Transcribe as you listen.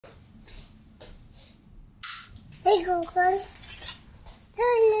Hey Google,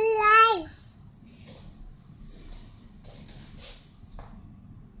 turn the lights.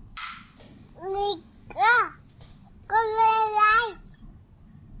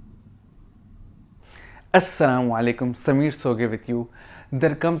 Assalamu alaikum, Samir Soge with you.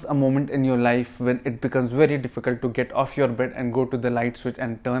 There comes a moment in your life when it becomes very difficult to get off your bed and go to the light switch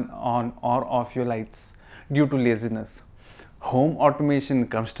and turn on or off your lights due to laziness. Home automation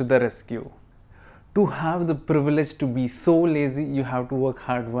comes to the rescue. To have the privilege to be so lazy, you have to work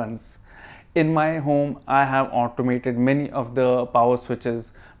hard once. In my home, I have automated many of the power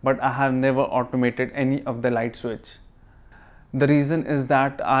switches, but I have never automated any of the light switch. The reason is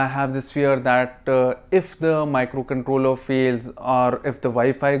that I have this fear that if the microcontroller fails or if the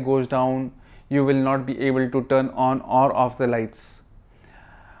Wi-Fi goes down, you will not be able to turn on or off the lights.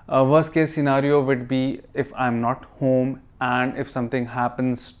 A worst case scenario would be if I'm not home and if something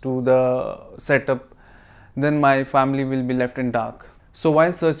happens to the setup, then my family will be left in dark. So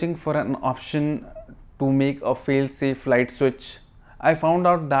while searching for an option to make a fail-safe light switch, I found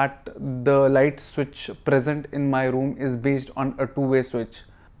out that the light switch present in my room is based on a two-way switch.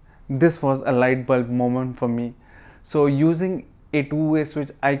 This was a light bulb moment for me. So using a two-way switch,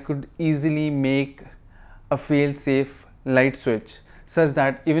 I could easily make a fail-safe light switch such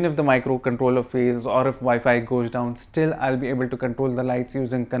that even if the microcontroller fails or if Wi-Fi goes down, still I'll be able to control the lights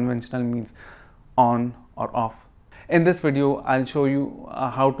using conventional means, on or off. In this video, I'll show you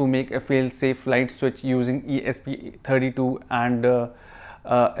how to make a fail-safe light switch using ESP32 and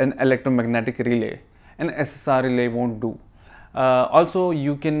an electromagnetic relay. An SSR relay won't do. Also,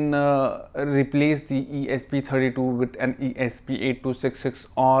 you can replace the ESP32 with an ESP8266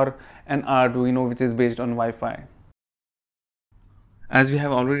 or an Arduino which is based on Wi-Fi. As we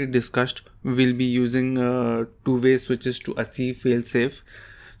have already discussed, we'll be using two-way switches to achieve fail-safe.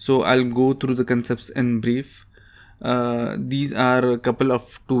 So I'll go through the concepts in brief. These are a couple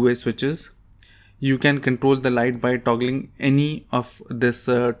of two-way switches. You can control the light by toggling any of this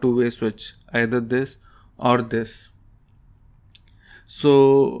two-way switch, either this or this.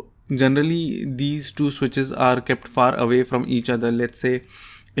 So generally these two switches are kept far away from each other. Let's say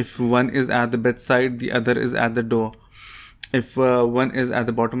if one is at the bedside, the other is at the door. If one is at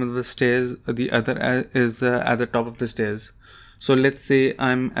the bottom of the stairs, the other is at the top of the stairs. So let's say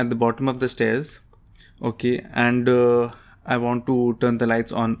I'm at the bottom of the stairs. Okay, and I want to turn the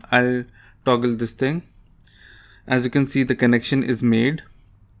lights on. I'll toggle this thing. As you can see, the connection is made,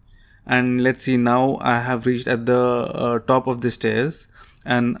 and let's see, now I have reached at the top of the stairs,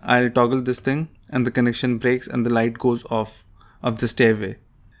 and I'll toggle this thing and the connection breaks and the light goes off of the stairway.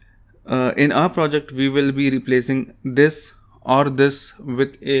 In our project, we will be replacing this or this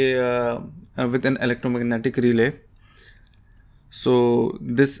with with an electromagnetic relay. So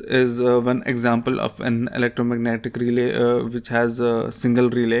this is one example of an electromagnetic relay which has a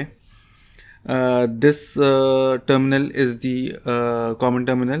single relay. This terminal is the common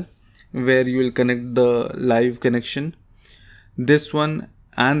terminal where you will connect the live connection. This one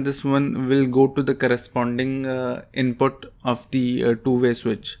and this one will go to the corresponding input of the two-way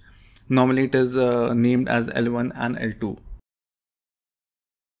switch. Normally it is named as L1 and L2.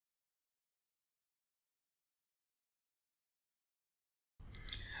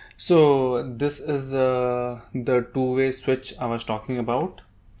 So this is the two-way switch I was talking about.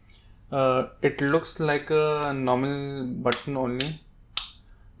 It looks like a normal button only,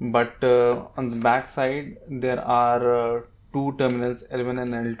 but on the back side there are two terminals, L1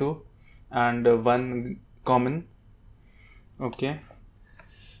 and L2, and one common. Okay,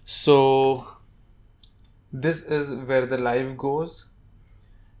 so this is where the live goes,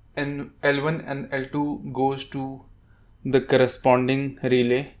 and L1 and L2 goes to the corresponding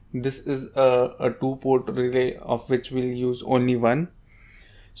relay. This is a two-port relay of which we'll use only one.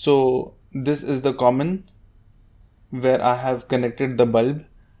 So this is the common where I have connected the bulb.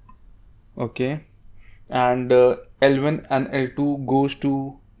 Okay, and L1 and L2 goes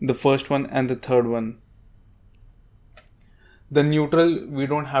to the first one and the third one. The neutral, we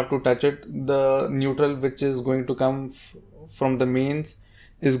don't have to touch it. The neutral which is going to come from the mains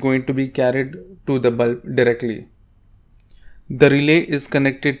is going to be carried to the bulb directly. The relay is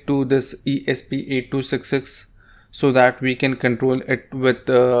connected to this ESP8266 so that we can control it with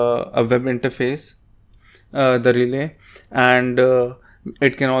a web interface, the relay, and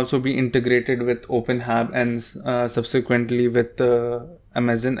it can also be integrated with OpenHAB and subsequently with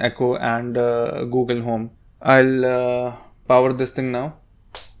Amazon Echo and Google Home. I'll power this thing now.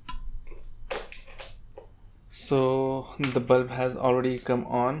 So the bulb has already come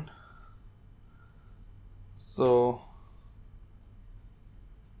on. So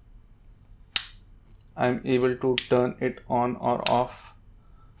I'm able to turn it on or off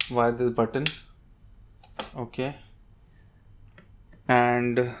via this button. Okay,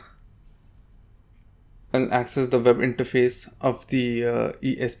 and I'll access the web interface of the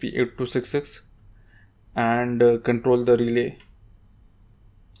ESP8266 and control the relay.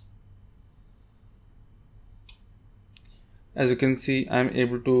 As you can see, I'm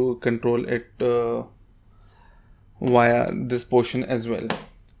able to control it via this portion as well.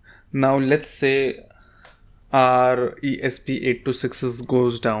 Now let's say our ESP8266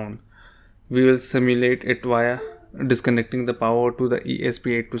 goes down. We will simulate it via disconnecting the power to the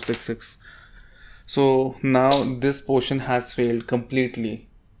ESP8266. So now this portion has failed completely,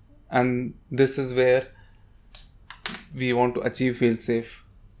 and this is where we want to achieve failsafe.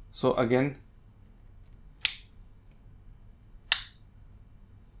 So again,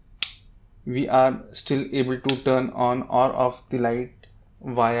 we are still able to turn on or off the light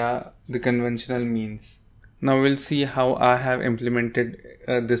via the conventional means. Now we'll see how I have implemented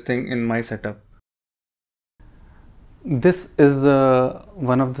this thing in my setup. This is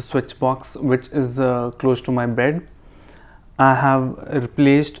one of the switch box which is close to my bed. I have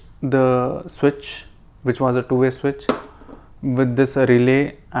replaced the switch, which was a two-way switch, with this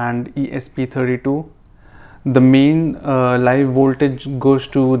relay and ESP32. The main live voltage goes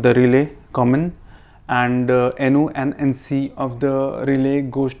to the relay common, and NO and NC of the relay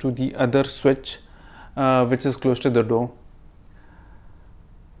goes to the other switch which is close to the door.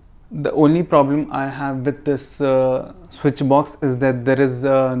 The only problem I have with this switch box is that there is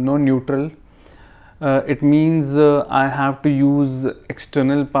no neutral. It means I have to use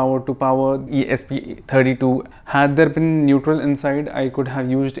external power to power ESP32. Had there been neutral inside, I could have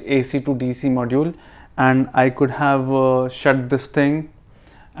used AC to DC module, and I could have shut this thing,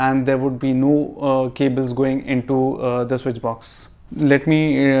 and there would be no cables going into the switch box. Let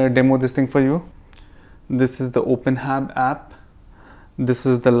me demo this thing for you. This is the OpenHab app. This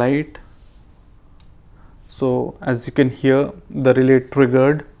is the light. So as you can hear, the relay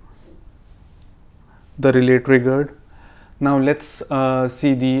triggered. Now let's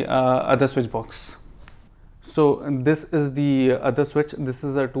see the other switch box. So this is the other switch. This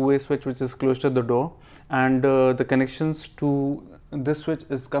is a two-way switch which is close to the door, and the connections to this switch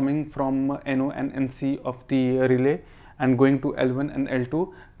is coming from NO and NC of the relay and going to L1 and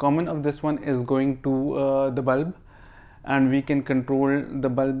L2. Common of this one is going to the bulb, and we can control the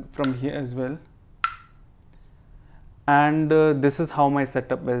bulb from here as well. And this is how my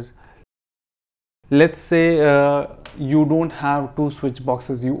setup is. Let's say you don't have two switch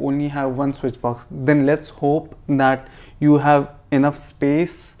boxes, you only have one switch box. Then let's hope that you have enough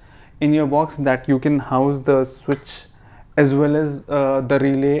space in your box that you can house the switch as well as the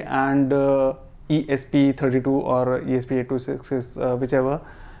relay and ESP32 or ESP8266, whichever,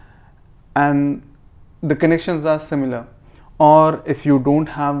 and the connections are similar. Or if you don't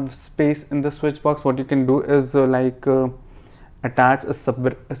have space in the switch box, what you can do is attach a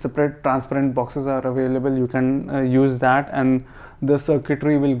separate transparent boxes are available. You can use that, and the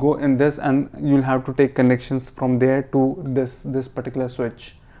circuitry will go in this, and you'll have to take connections from there to this particular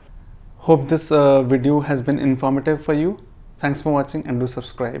switch. Hope this video has been informative for you. Thanks for watching, and do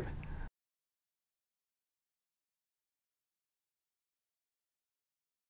subscribe.